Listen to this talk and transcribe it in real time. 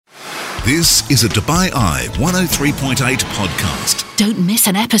This is a Dubai Eye 103.8 podcast. Don't miss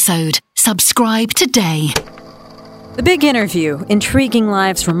an episode. Subscribe today. The Big Interview, intriguing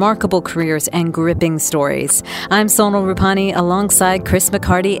lives, remarkable careers and gripping stories. I'm Sonal Rupani alongside Chris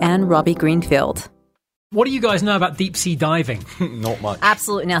McCarty and Robbie Greenfield. What do you guys know about deep sea diving? Not much.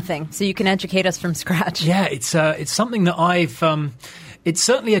 Absolutely nothing. So you can educate us from scratch. Yeah, it's something that I've... It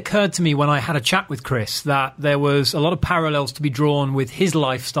certainly occurred to me when I had a chat with Chris that there was a lot of parallels to be drawn with his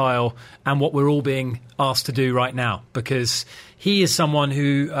lifestyle and what we're all being asked to do right now, because he is someone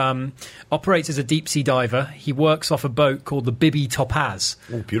who operates as a deep-sea diver. He works off a boat called the Bibi Topaz,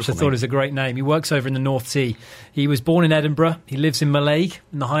 which I thought is a great name. He works over in the North Sea. He was born in Edinburgh. He lives in Mallaig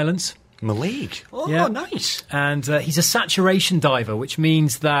in the Highlands. Mallaig? Oh, yeah. Nice. And he's a saturation diver, which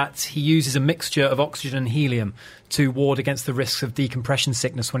means that he uses a mixture of oxygen and helium to ward against the risks of decompression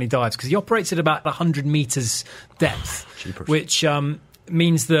sickness when he dives, because he operates at about 100 metres depth, which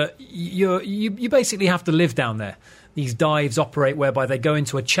means that you basically have to live down there. These dives operate whereby they go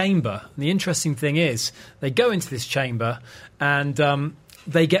into a chamber. And the interesting thing is they go into this chamber and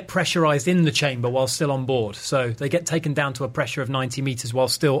they get pressurised in the chamber while still on board. So they get taken down to a pressure of 90 metres while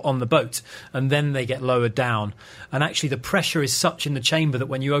still on the boat, and then they get lowered down. And actually the pressure is such in the chamber that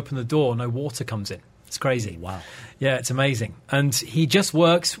when you open the door, no water comes in. It's crazy. Wow. Yeah, it's amazing. And he just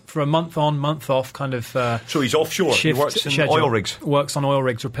works for a month on, month off kind of so he's offshore. He works in schedule. oil rigs. Works on oil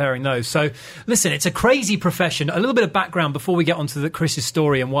rigs, repairing those. So, listen, it's a crazy profession. A little bit of background before we get onto Chris's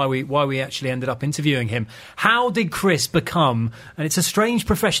story and why we actually ended up interviewing him. How did Chris become, and it's a strange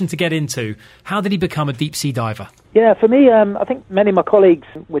profession to get into, how did he become a deep-sea diver? Yeah, for me, I think many of my colleagues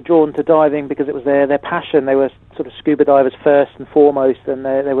were drawn to diving because it was their passion. They were sort of scuba divers first and foremost, and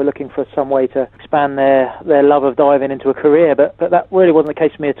they were looking for some way to expand their love of diving into a career. But that really wasn't the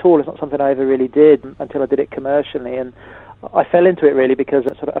case for me at all. It's not something I ever really did until I did it commercially. And I fell into it really because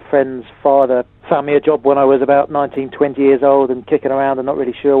sort of a friend's father found me a job when I was about 19, 20 years old and kicking around and not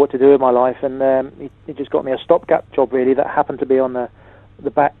really sure what to do with my life. And he just got me a stopgap job really that happened to be on the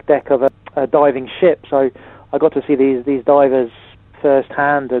back deck of a diving ship. So I got to see these divers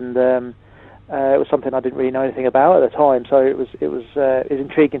firsthand, and it was something I didn't really know anything about at the time. So it was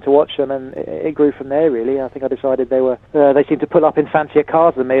intriguing to watch them, and it grew from there. Really, I think I decided they seemed to pull up in fancier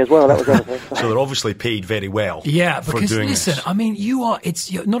cars than me as well. That was everything. So they're obviously paid very well. Yeah, for because doing listen, this. I mean,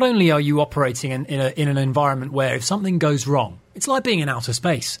 not only are you operating in an environment where if something goes wrong, it's like being in outer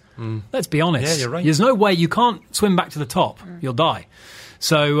space. Let's be honest. Yeah, you're right. There's no way you can't swim back to the top. You'll die.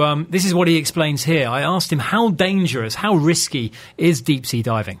 So this is what he explains here. I asked him how dangerous, how risky is deep-sea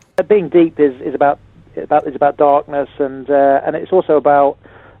diving? Being deep is about darkness, and it's also about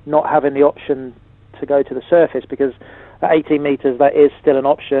not having the option to go to the surface, because at 18 metres that is still an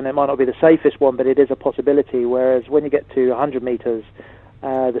option. It might not be the safest one, but it is a possibility, whereas when you get to 100 metres,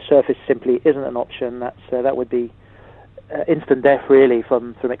 the surface simply isn't an option. That would be instant death really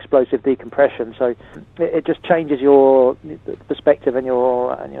from explosive decompression. So it just changes your perspective and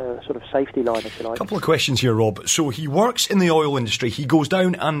your sort of safety line, if you like. A couple of questions here, Rob. So he works in the oil industry. He goes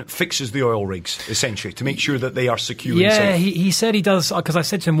down and fixes the oil rigs, essentially, to make sure that they are secure and safe. Yeah, he said he does, because I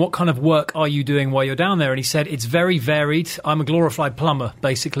said to him, what kind of work are you doing while you're down there? And he said, it's very varied. I'm a glorified plumber,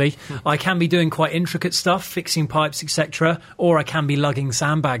 basically. I can be doing quite intricate stuff, fixing pipes, etc., or I can be lugging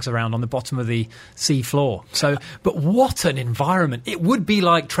sandbags around on the bottom of the sea floor. So, but what an environment. It would be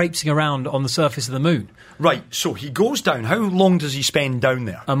like traipsing around on the surface of the moon. Right, so he goes down. How long does he spend down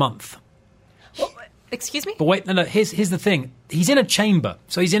there? A month. Excuse me? But wait, no, here's the thing. He's in a chamber.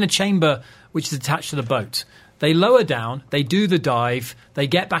 So he's in a chamber which is attached to the boat. They lower down, they do the dive, they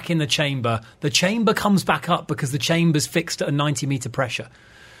get back in the chamber. The chamber comes back up because the chamber's fixed at a 90-metre pressure.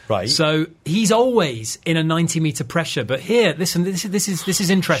 Right. So he's always in a 90-metre pressure. But here, listen, this is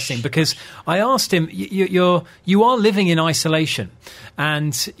interesting, because I asked him, you are living in isolation,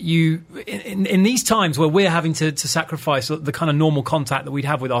 and you in these times where we're having to sacrifice the kind of normal contact that we'd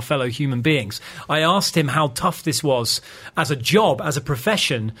have with our fellow human beings. I asked him how tough this was as a job, as a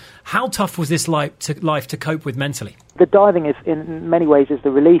profession. How tough was this life to cope with mentally? The diving is, in many ways, is the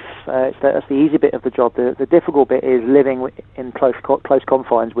relief. That's the easy bit of the job. The difficult bit is living in close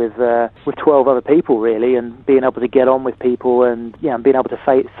confines with 12 other people, really, and being able to get on with people, and being able to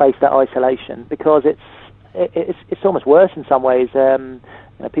face that isolation, because it's almost worse in some ways.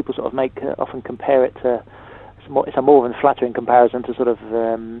 People sort of often compare it to. It's a more than flattering comparison to sort of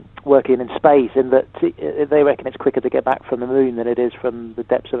working in space, in that they reckon it's quicker to get back from the moon than it is from the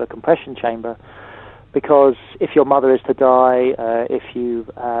depths of a compression chamber. Because if your mother is to die, if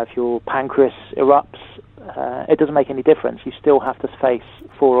your pancreas erupts, it doesn't make any difference. You still have to face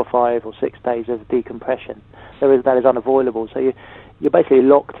 4 or 5 or 6 days of decompression. That is unavoidable. So you're basically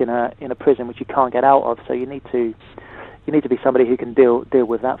locked in a prison which you can't get out of. So you need to be somebody who can deal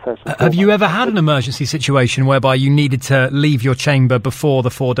with that first. Have you ever had an emergency situation whereby you needed to leave your chamber before the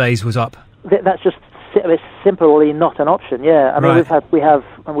 4 days was up? That's just it's simply not an option. Yeah, I mean we've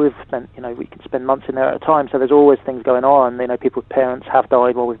spent we can spend months in there at a time. So there's always things going on. People's parents have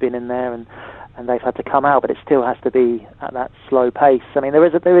died while we've been in there, and they've had to come out, but it still has to be at that slow pace. I mean, there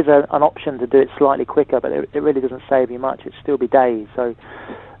is an option to do it slightly quicker, but it really doesn't save you much. It'd still be days. So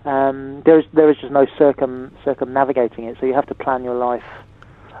there is just no circumnavigating it. So you have to plan your life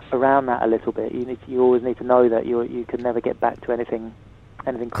around that a little bit. You always need to know that you can never get back to anything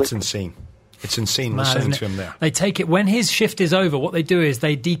quick. That's insane. It's insane listening to him there. They take it when his shift is over. What they do is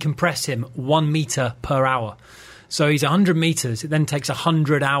they decompress him 1 meter per hour. So he's 100 meters. It then takes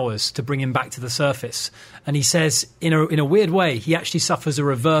 100 hours to bring him back to the surface. And he says, in a weird way, he actually suffers a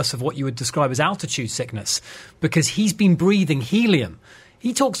reverse of what you would describe as altitude sickness, because he's been breathing helium.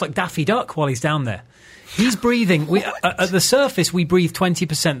 He talks like Daffy Duck while he's down there. He's breathing. At the surface, we breathe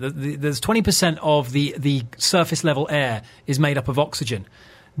 20%. There's 20% of the surface level air is made up of oxygen.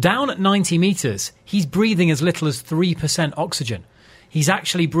 Down at 90 meters, he's breathing as little as 3% oxygen. He's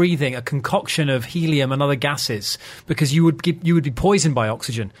actually breathing a concoction of helium and other gases, because you would be poisoned by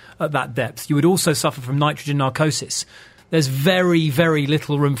oxygen at that depth. You would also suffer from nitrogen narcosis. There's very, very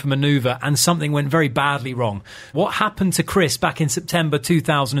little room for manoeuvre, and something went very badly wrong. What happened to Chris back in September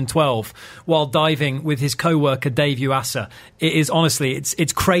 2012 while diving with his co-worker Dave Uasa? It is honestly,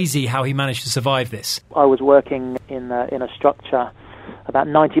 it's crazy how he managed to survive this. I was working in a structure about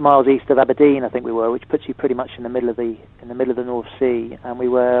 90 miles east of Aberdeen, I think we were, which puts you pretty much in the middle of the North Sea, and we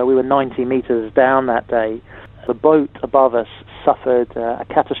were 90 meters down that day. The boat above us suffered a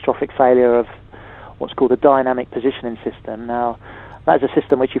catastrophic failure of what's called a dynamic positioning system. Now, that is a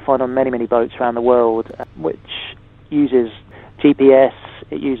system which you find on many, many boats around the world, which uses GPS,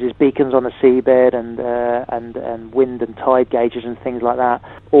 it uses beacons on the seabed and wind and tide gauges and things like that,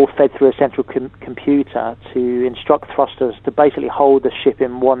 all fed through a central computer to instruct thrusters to basically hold the ship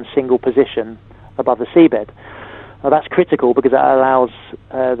in one single position above the seabed. Now, that's critical because it allows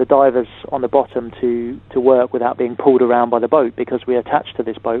the divers on the bottom to work without being pulled around by the boat, because we're attached to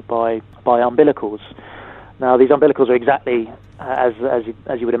this boat by umbilicals. Now, these umbilicals are exactly as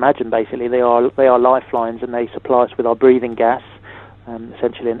you would imagine. Basically, they are lifelines, and they supply us with our breathing gas,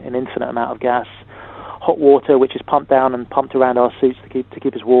 essentially an infinite amount of gas. Hot water, which is pumped down and pumped around our suits to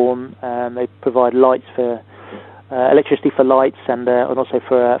keep us warm. They provide lights for electricity for lights, and also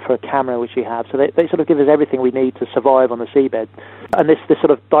for a camera which we have. So they sort of give us everything we need to survive on the seabed. And this sort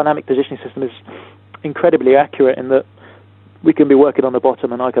of dynamic positioning system is incredibly accurate in that we can be working on the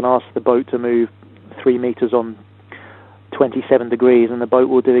bottom, and I can ask the boat to move 3 meters on 27 degrees, and the boat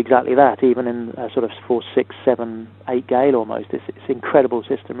will do exactly that, even in a sort of 4, 6, 7, 8 gale almost. It's an incredible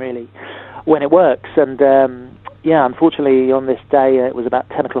system, really, when it works. And unfortunately, on this day, it was about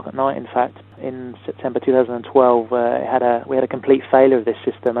 10 o'clock at night, in fact, in September 2012, we had a complete failure of this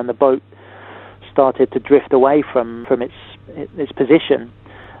system, and the boat started to drift away from its position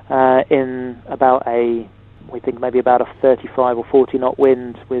in about we think maybe about a 35 or 40 knot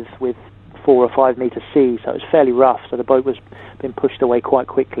wind with 4 or 5 meter sea, so it was fairly rough, so the boat was being pushed away quite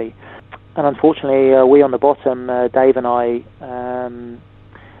quickly. And unfortunately, we on the bottom, Dave and I,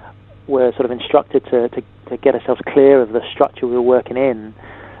 were sort of instructed to get ourselves clear of the structure we were working in.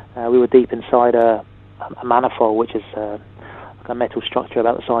 We were deep inside a manifold, which is like a metal structure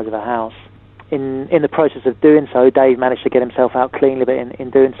about the size of a house. In the process of doing so, Dave managed to get himself out cleanly, but in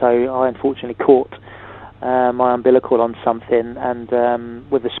doing so, I unfortunately caught my umbilical on something, and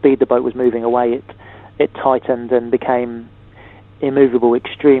with the speed the boat was moving away, it tightened and became immovable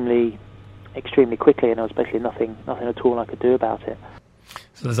extremely quickly, and there was basically nothing at all I could do about it.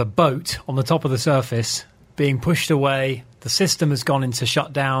 So there's a boat on the top of the surface being pushed away, the system has gone into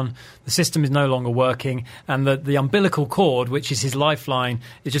shutdown, the system is no longer working, and the umbilical cord, which is his lifeline,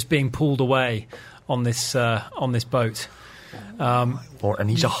 is just being pulled away on this boat. And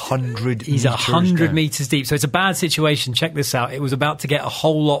he's 100 He's 100 metres deep, so it's a bad situation. Check this out. It was about to get a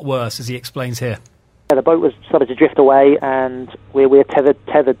whole lot worse, as he explains here. The boat was started to drift away, and we're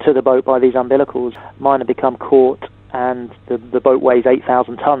tethered to the boat by these umbilicals. Mine had become caught, and the boat weighs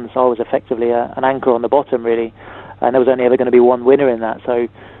 8,000 tons, so I was effectively an anchor on the bottom, really, and there was only ever going to be one winner in that. So,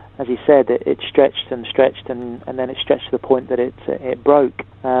 as he said, it stretched and stretched, and then it stretched to the point that it broke.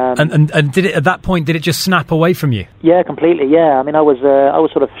 And did it at that point? Did it just snap away from you? Yeah, completely. Yeah, I mean, I was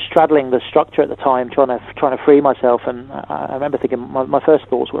sort of straddling the structure at the time, trying to free myself, and I remember thinking my first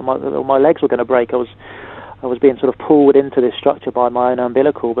thoughts were my legs were going to break. I was being sort of pulled into this structure by my own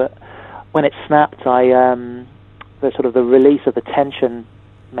umbilical, but when it snapped, I the release of the tension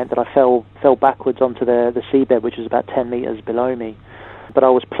meant that I fell backwards onto the seabed, which was about 10 meters below me. But I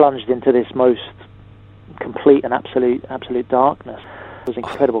was plunged into this most complete and absolute darkness. It was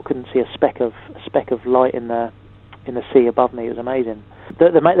incredible. Couldn't see a speck of light in the sea above me. It was amazing.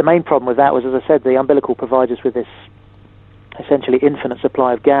 The main problem with that was, as I said, the umbilical provides us with this essentially infinite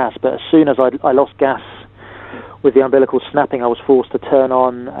supply of gas. But as soon as I lost gas with the umbilical snapping, I was forced to turn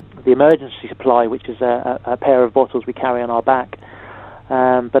on the emergency supply, which is a pair of bottles we carry on our back.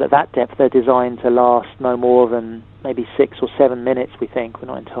 But at that depth, they're designed to last no more than maybe 6 or 7 minutes, we think. We're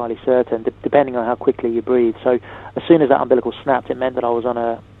not entirely certain, depending on how quickly you breathe. So as soon as that umbilical snapped, it meant that I was on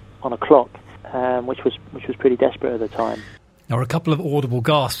a clock, which was pretty desperate at the time. There were a couple of audible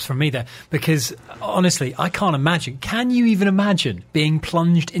gasps from me there, because honestly, I can't imagine. Can you even imagine being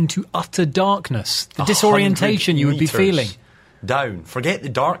plunged into utter darkness? The disorientation you would be feeling. Down. Forget the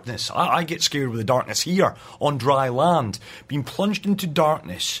darkness. I get scared with the darkness here on dry land. Being plunged into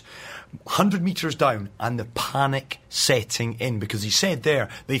darkness, 100 metres down, and the panic setting in, because he said there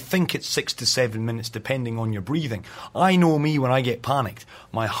they think it's 6 to 7 minutes depending on your breathing. I know me, when I get panicked,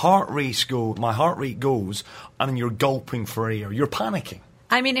 my heart rate goes, and you're gulping for air. You're panicking.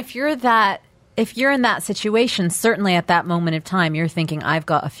 I mean, if you're in that situation, certainly at that moment of time, you're thinking, I've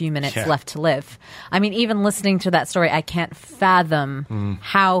got a few minutes left to live. I mean, even listening to that story, I can't fathom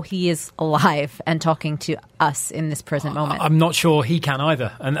how he is alive and talking to us in this present moment. I'm not sure he can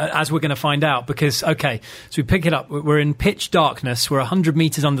either. And as we're going to find out, because, okay, so we pick it up. We're in pitch darkness. We're 100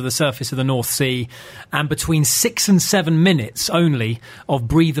 metres under the surface of the North Sea, and between 6 and 7 minutes only of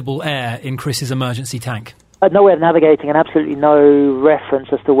breathable air in Chris's emergency tank. I had no way of navigating and absolutely no reference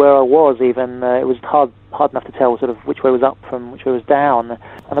as to where I was even. It was hard enough to tell sort of which way was up from which way was down. And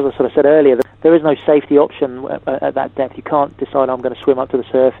as I sort of said earlier, there is no safety option at that depth. You can't decide I'm going to swim up to the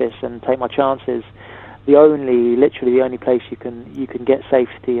surface and take my chances. Literally the only place you can get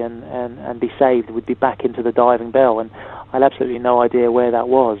safety and be saved would be back into the diving bell. And I had absolutely no idea where that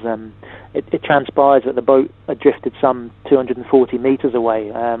was. It transpires that the boat had drifted some 240 metres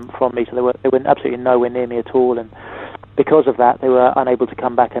away from me, so they were absolutely nowhere near me at all. And because of that, they were unable to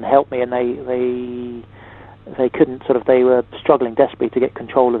come back and help me, and they couldn't they were struggling desperately to get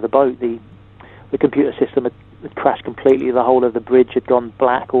control of the boat. The computer system had crashed completely. The whole of the bridge had gone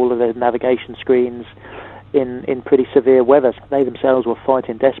black. All of the navigation screens in pretty severe weather. They themselves were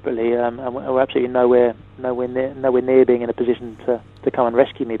fighting desperately, and were absolutely nowhere near being in a position to come and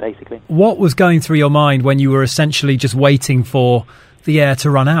rescue me, basically. What was going through your mind when you were essentially just waiting for the air to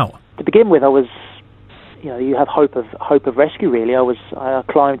run out? To begin with, I was, you have hope of rescue, really. I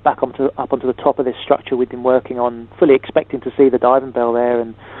climbed back up onto the top of this structure we'd been working on, fully expecting to see the diving bell there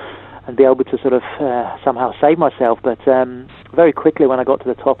and be able to sort of somehow save myself. But very quickly, when I got to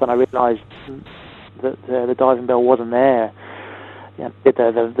the top and I realised that the diving bell wasn't there, did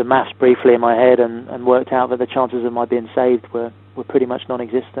the maths briefly in my head and worked out that the chances of my being saved were pretty much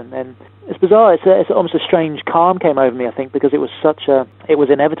non-existent. And it's bizarre. It's almost a strange calm came over me, I think, because it was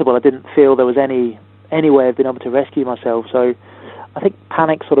inevitable. I didn't feel there was any way of being able to rescue myself. So I think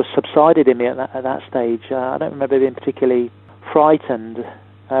panic sort of subsided in me at that stage. I don't remember being particularly frightened,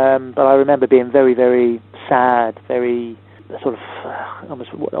 but I remember being very, very sad, very sort of almost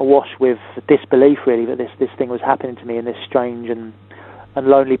awash with disbelief, really, that this thing was happening to me in this strange and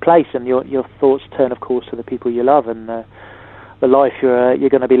lonely place. And your thoughts turn, of course, to the people you love and the life you're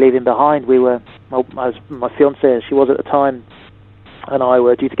going to be leaving behind. My fiancée, she was at the time, and I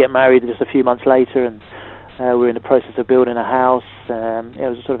were due to get married just a few months later, and we were in the process of building a house. It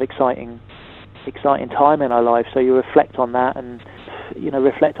was a sort of exciting time in our life. So you reflect on that, and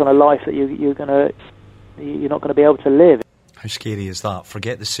reflect on a life that you're not going to be able to live. How scary is that?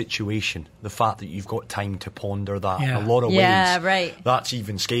 Forget the situation. The fact that you've got time to ponder that in a lot of ways. Yeah, right. That's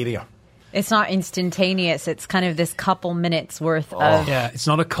even scarier. It's not instantaneous. It's kind of this couple minutes worth of... Yeah, it's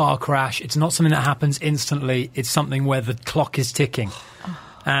not a car crash. It's not something that happens instantly. It's something where the clock is ticking.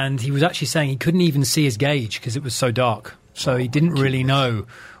 And he was actually saying he couldn't even see his gauge because it was so dark. So he didn't really know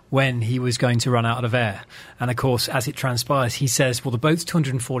when he was going to run out of air. And of course, as it transpires, he says, well, the boat's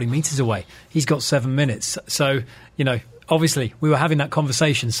 240 metres away. He's got 7 minutes. So, obviously, we were having that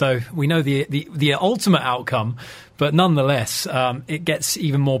conversation, so we know the ultimate outcome, but nonetheless, it gets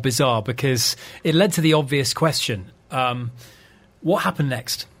even more bizarre because it led to the obvious question. What happened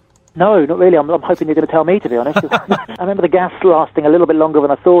next? No, not really. I'm hoping you're going to tell me, to be honest. I remember the gas lasting a little bit longer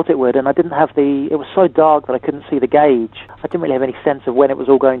than I thought it would, and I didn't have it was so dark that I couldn't see the gauge. I didn't really have any sense of when it was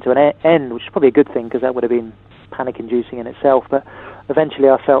all going to an end, which is probably a good thing because that would have been panic-inducing in itself. But eventually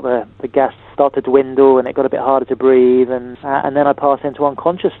I felt the gas start to dwindle and it got a bit harder to breathe, and then I passed into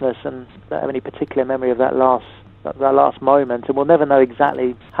unconsciousness, and I don't have any particular memory of that last that last moment, and we'll never know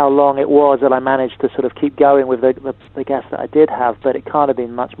exactly how long it was that I managed to sort of keep going with the gas that I did have, but it can't have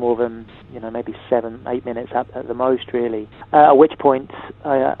been much more than, maybe 7-8 minutes at the most, really. At which point,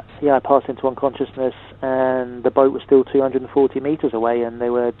 I passed into unconsciousness, and the boat was still 240 meters away, and they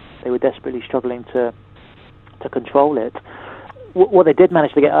were desperately struggling to control it. What they did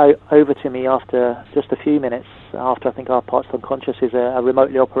manage to get over to me after just a few minutes, after I think I passed unconscious, is a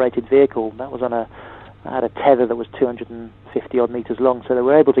remotely operated vehicle. That was had a tether that was 250 odd meters long, so they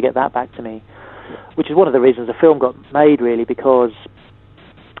were able to get that back to me, which is one of the reasons the film got made, really, because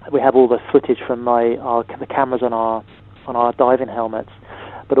we have all the footage from the cameras on our diving helmets,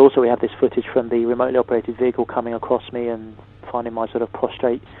 but also we have this footage from the remotely operated vehicle coming across me and finding my sort of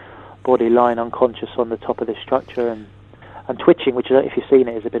prostrate body lying unconscious on the top of this structure and twitching, which, if you've seen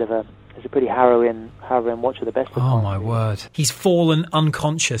it, is a pretty harrowing watch at the best of times. Oh, my word. He's fallen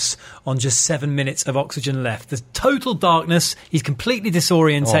unconscious on just 7 minutes of oxygen left. There's total darkness. He's completely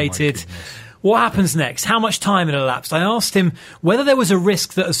disorientated. What happens next? How much time had elapsed? I asked him whether there was a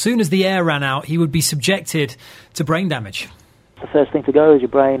risk that as soon as the air ran out, he would be subjected to brain damage. The first thing to go is your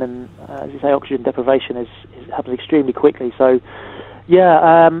brain, and as you say, oxygen deprivation happens extremely quickly. So,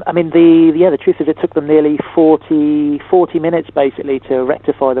 the truth is it took them nearly 40 minutes basically to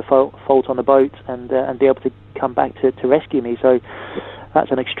rectify the fault on the boat and be able to come back to rescue me. So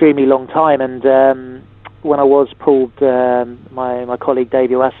that's an extremely long time. And when I was pulled, my colleague Dave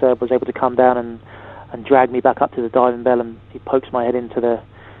Iwasa was able to come down and drag me back up to the diving bell, and he pokes my head into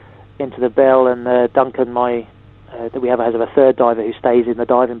the bell. And Duncan, that we have as a third diver who stays in the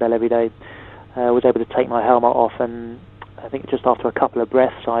diving bell every day, was able to take my helmet off, and I think just after a couple of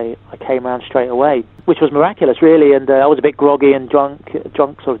breaths I came around straight away, which was miraculous, really. And I was a bit groggy and drunk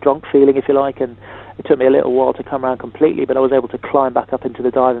feeling, if you like, and it took me a little while to come around completely, but I was able to climb back up into the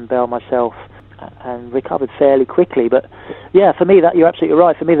diving bell myself and recovered fairly quickly. But yeah, for me, you're absolutely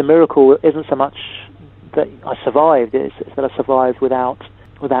right. For me, the miracle isn't so much that I survived, it's that I survived without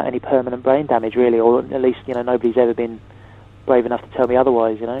any permanent brain damage, really, or at least, nobody's ever been brave enough to tell me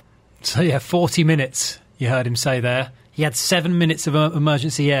otherwise, So yeah, 40 minutes, you heard him say there. He had 7 minutes of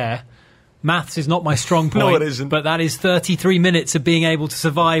emergency air. Maths is not my strong point. No, it isn't. But that is 33 minutes of being able to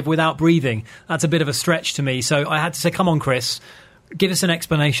survive without breathing. That's a bit of a stretch to me. So I had to say, come on, Chris, give us an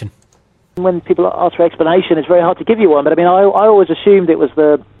explanation. When people ask for explanation, it's very hard to give you one. But I always assumed it was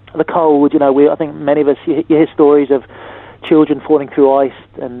the cold. I think many of us, you hear stories of children falling through ice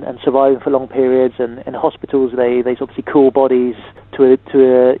and surviving for long periods, and in hospitals they obviously cool bodies to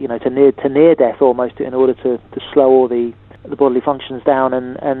near death almost in order to slow all the bodily functions down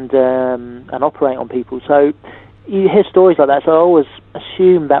and operate on people. So you hear stories like that. So I always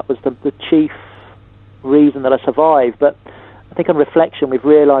assumed that was the chief reason that I survived. But I think on reflection we've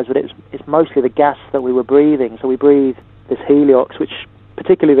realised that it's mostly the gas that we were breathing. So we breathe this heliox, which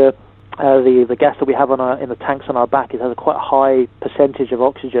particularly the gas that we have in the tanks on our back, it has a quite high percentage of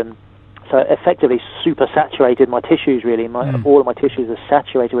oxygen. So it effectively super saturated my tissues, really. All of my tissues are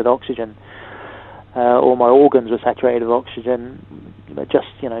saturated with oxygen. All my organs were saturated with oxygen,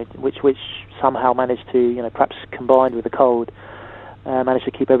 which somehow managed to, perhaps combined with the cold, managed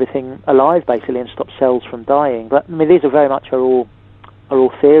to keep everything alive, basically, and stop cells from dying. But, these are very much are all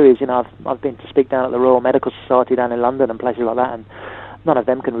theories. I've been to speak down at the Royal Medical Society down in London and places like that, and none of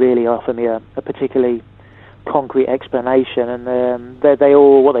them can really offer me a particularly concrete explanation, and they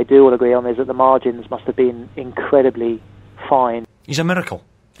all agree on is that the margins must have been incredibly fine. He's a miracle.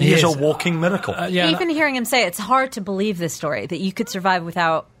 He is a walking miracle. Even hearing him say it's hard to believe this story, that you could survive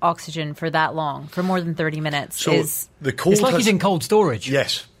without oxygen for that long, for more than 30 minutes. So the cold it's like he's in cold storage.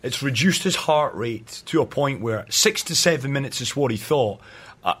 Yes. It's reduced his heart rate to a point where 6 to 7 minutes is what he thought.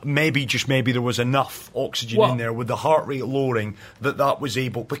 Maybe there was enough oxygen in there with the heart rate lowering that was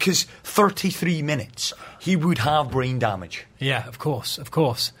able, because 33 minutes he would have brain damage. Yeah, of course.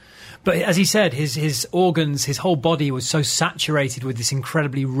 But as he said, his organs, his whole body was so saturated with this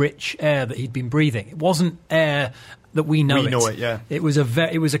incredibly rich air that he'd been breathing. It wasn't air that we know. We know it, yeah. It was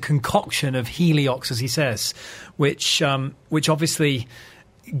a concoction of heliox, as he says, which obviously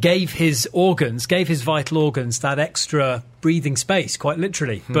gave his vital organs that extra breathing space, quite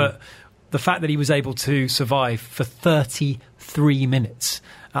literally. But the fact that he was able to survive for 33 minutes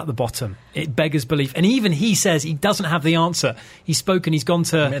at the bottom, it beggars belief. And even he says he doesn't have the answer. He's gone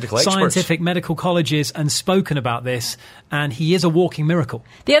to scientific medical colleges and spoken about this, and he is a walking miracle.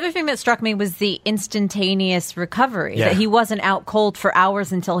 The other thing that struck me was the instantaneous recovery, that he wasn't out cold for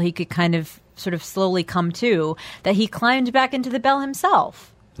hours until he could kind of sort of slowly come to, that he climbed back into the bell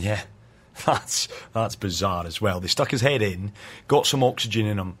himself. Yeah. That's bizarre as well. They stuck his head in, got some oxygen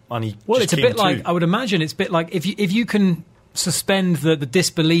in him, and he Well, just it's a came bit like, to. I would imagine it's a bit like if you can suspend the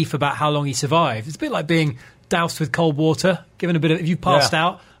disbelief about how long he survived, it's a bit like being doused with cold water, given a bit of, if you passed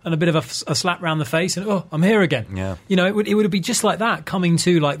out and a bit of a slap round the face and, oh, I'm here again. Yeah. You know, it would be just like that, coming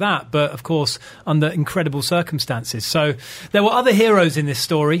to like that, but of course under incredible circumstances. So there were other heroes in this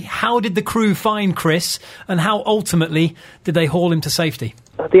story. How did the crew find Chris, and how ultimately did they haul him to safety?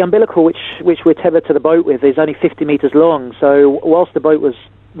 The umbilical which we're tethered to the boat with is only 50 metres long, so whilst the boat was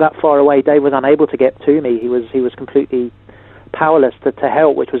that far away, Dave was unable to get to me. He was completely powerless to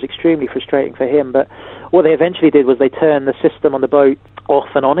help, which was extremely frustrating for him. But what they eventually did was they turned the system on the boat off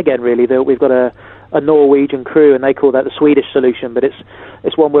and on again, really. We've got a Norwegian crew, and they call that the Swedish solution, but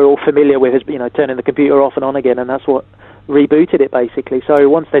it's one we're all familiar with, is, you know, turning the computer off and on again, and that's what rebooted it, basically. So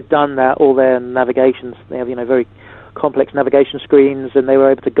once they'd done that, all their navigations, they have, you know, very complex navigation screens, and they were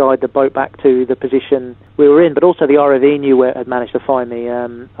able to guide the boat back to the position we were in. But also the ROV knew where it had managed to find me.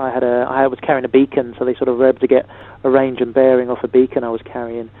 I was carrying a beacon, so they sort of were able to get a range and bearing off a beacon I was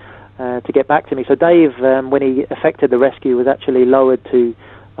carrying to get back to me. So Dave, when he effected the rescue, was actually lowered to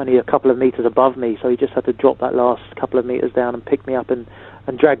only a couple of metres above me, so he just had to drop that last couple of metres down and pick me up and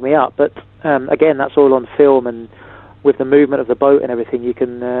drag me up. But again, that's all on film, and with the movement of the boat and everything, you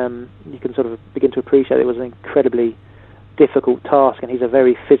can sort of begin to appreciate it was an incredibly difficult task. And he's a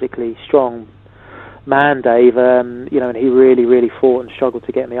very physically strong man, Dave. You know, and he really, really fought and struggled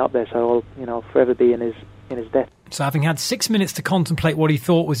to get me up there. So I'll forever be in his death. So having had 6 minutes to contemplate what he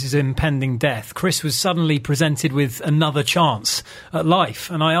thought was his impending death, Chris was suddenly presented with another chance at life.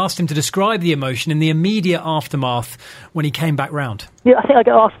 And I asked him to describe the emotion in the immediate aftermath when he came back round. Yeah, I think I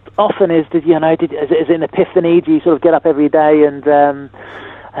get asked often is it an epiphany? Do you sort of get up every day and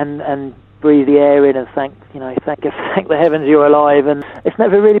breathe the air in and thank the heavens you're alive? And it's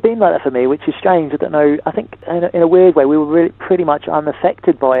never really been like that for me, which is strange. I don't know. I think in a weird way we were really pretty much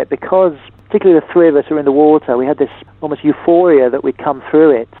unaffected by it, because particularly the three of us who were in the water, we had this almost euphoria that we'd come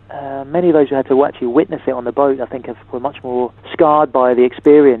through it. Many of those who had to actually witness it on the boat, I think, were much more scarred by the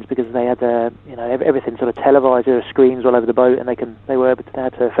experience, because they had everything sort of televised. There were screens all over the boat, and they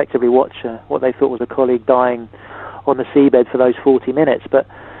had to effectively watch what they thought was a colleague dying on the seabed for those 40 minutes. But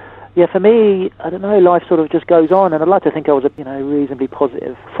yeah, for me, I don't know, life sort of just goes on, and I'd like to think I was a reasonably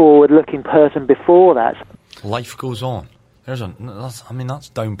positive, forward-looking person before that. Life goes on. That's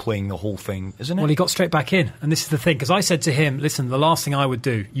downplaying the whole thing, isn't it? Well, he got straight back in, and this is the thing, because I said to him, listen, the last thing I would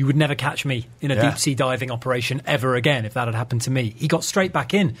do, you would never catch me in a deep-sea diving operation ever again if that had happened to me. He got straight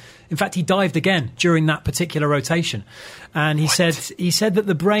back in. In fact, he dived again during that particular rotation. And he said that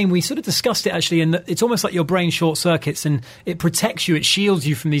the brain, we sort of discussed it actually, and it's almost like your brain short circuits, and it protects you, it shields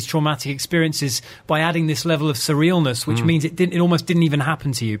you from these traumatic experiences by adding this level of surrealness, which means it almost didn't even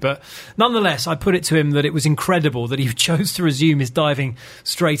happen to you. But nonetheless, I put it to him that it was incredible that he chose to resume his diving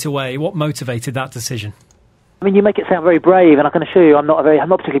straight away. What motivated that decision? I mean, you make it sound very brave, and I can assure you I'm not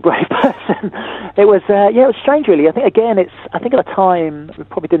a particularly brave person. It was strange, really. I think, again, I think at the time, we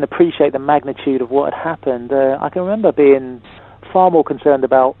probably didn't appreciate the magnitude of what had happened. I can remember being far more concerned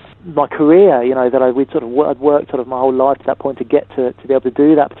about my career, you know, that I'd worked sort of my whole life to that point to get to be able to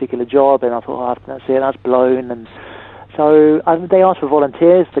do that particular job, and I thought, that's it, that's blown. And so they asked for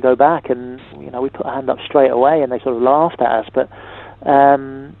volunteers to go back, and, you know, we put our hand up straight away, and they sort of laughed at us. But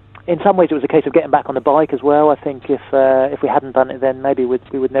in some ways, it was a case of getting back on the bike as well. I think if we hadn't done it then, maybe we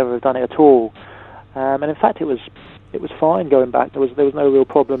would never have done it at all. And in fact, it was fine going back. There was no real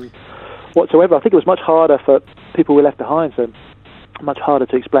problem whatsoever. I think it was much harder for people we left behind. So much harder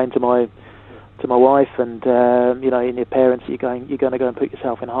to explain to my wife and and your parents that you're going to go and put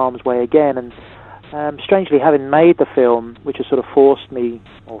yourself in harm's way again. And strangely, having made the film, which has sort of forced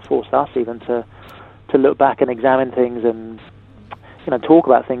us even to look back and examine things and talk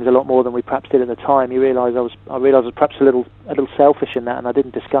about things a lot more than we perhaps did at the time. I realised I was perhaps a little selfish in that, and I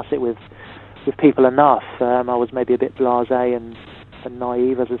didn't discuss it with people enough. I was maybe a bit blasé and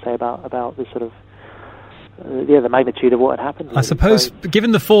naive, as I say, about the sort of the magnitude of what had happened. Really. I suppose,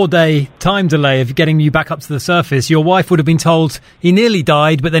 given the 4-day time delay of getting you back up to the surface, your wife would have been told he nearly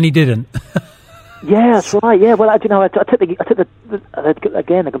died, but then he didn't. Yeah, that's right. Yeah, well, I took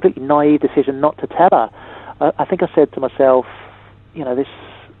the completely naive decision not to tell her. I think I said to myself,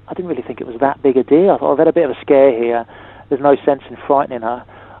 I didn't really think it was that big a deal. I thought, I've had a bit of a scare here. There's no sense in frightening her.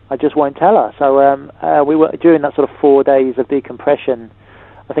 I just won't tell her. So we were during that sort of 4 days of decompression.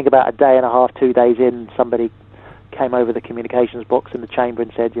 I think about a day and a half, 2 days in, somebody came over the communications box in the chamber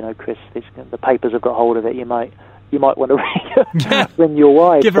and said, Chris, the papers have got hold of it. You might want to ring your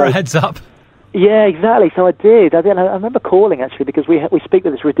wife. Give her a heads up. Yeah, exactly. So I did. I remember calling, actually, because we speak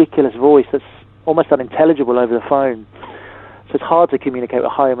with this ridiculous voice that's almost unintelligible over the phone. So it's hard to communicate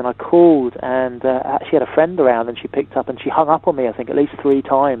with home. And I called, and she had a friend around, and she picked up, and she hung up on me, I think, at least 3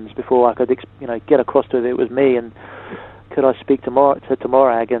 times before I could, get across to her that it was me, and could I speak to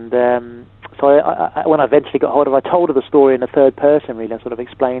Morag. And so I, when I eventually got hold of her, I told her the story in the third person, really. I sort of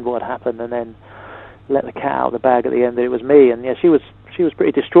explained what had happened, and then let the cat out of the bag at the end that it was me. And yeah, she was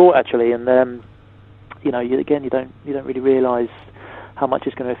pretty distraught, actually. And you don't really realise how much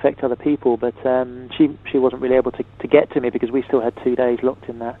it's going to affect other people. But she wasn't really able to get to me because we still had 2 days locked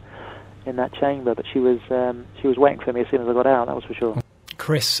in that chamber. But she was waiting for me as soon as I got out. That was for sure.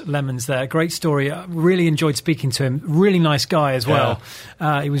 Chris Lemons there. Great story. I really enjoyed speaking to him. Really nice guy as well.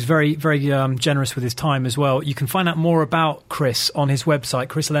 He was very, very generous with his time as well. You can find out more about Chris on his website,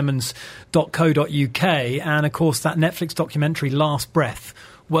 chrislemons.co.uk. And, of course, that Netflix documentary, Last Breath,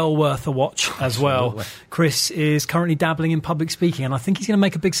 well worth a watch as well. Chris is currently dabbling in public speaking, and I think he's going to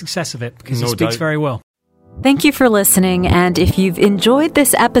make a big success of it because he speaks very well. Thank you for listening, and if you've enjoyed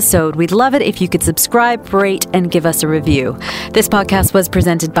this episode, we'd love it if you could subscribe, rate, and give us a review. This podcast was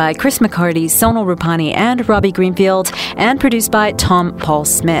presented by Chris McCarty, Sonal Rupani, and Robbie Greenfield, and produced by Tom Paul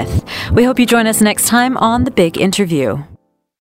Smith. We hope you join us next time on The Big Interview.